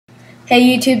Hey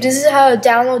YouTube, this is how to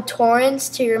download torrents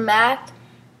to your Mac,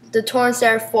 the torrents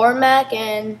that are for Mac,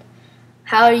 and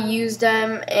how to use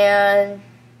them, and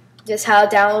just how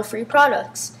to download free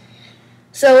products.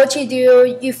 So what you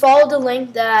do, you follow the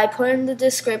link that I put in the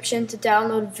description to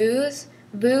download Vooz.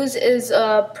 Vooz is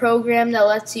a program that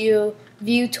lets you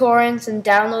view torrents and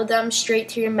download them straight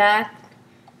to your Mac.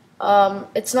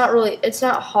 It's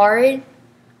not hard.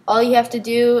 All you have to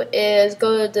do is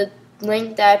go to the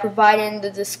link that I provided in the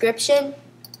description,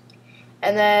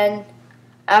 and then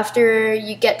after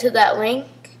you get to that link,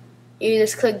 you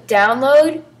just click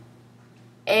download,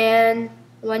 and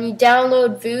when you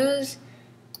download Vooz,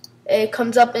 it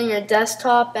comes up in your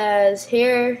desktop as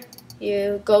here.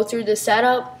 You go through the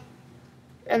setup,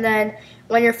 and then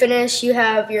when you're finished, you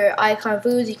have your icon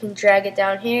Vooz. You can drag it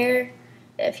down here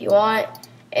if you want,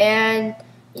 and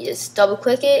you just double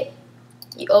click it,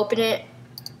 you open it,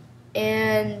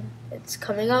 and it's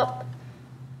coming up.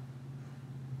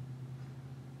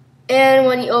 And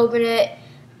when you open it,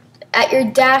 at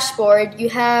your dashboard you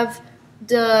have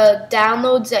the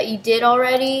downloads that you did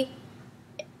already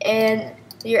and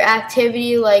your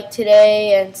activity, like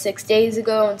today and 6 days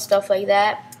ago and stuff like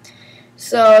that.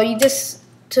 So you just,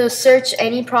 to search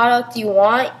any product you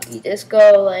want, you just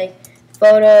go like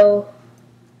Photoshop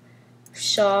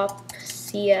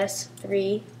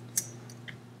CS3,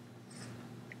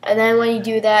 and then when you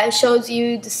do that, it shows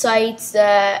you the sites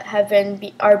that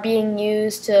are being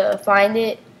used to find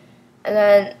it. And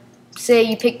then say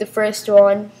you pick the first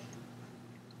one,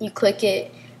 you click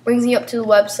it, brings you up to the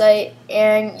website,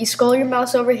 and you scroll your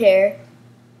mouse over here,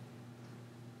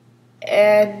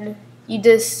 and you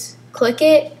just click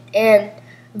it, and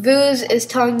Vooz is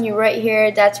telling you right here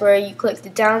that's where you click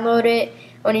to download it.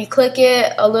 When you click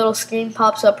it, a little screen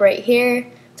pops up right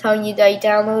here telling you that you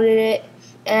downloaded it,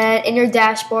 and in your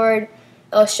dashboard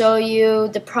it'll show you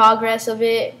the progress of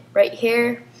it right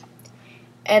here,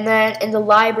 and then in the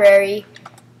library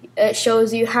it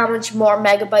shows you how much more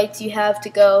megabytes you have to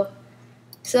go.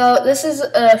 So this is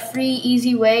a free,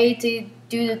 easy way to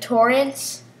do the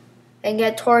torrents and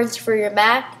get torrents for your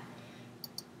Mac,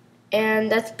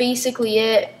 and that's basically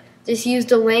it. Just use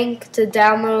the link to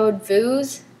download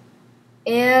Vooz,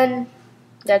 and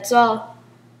that's all.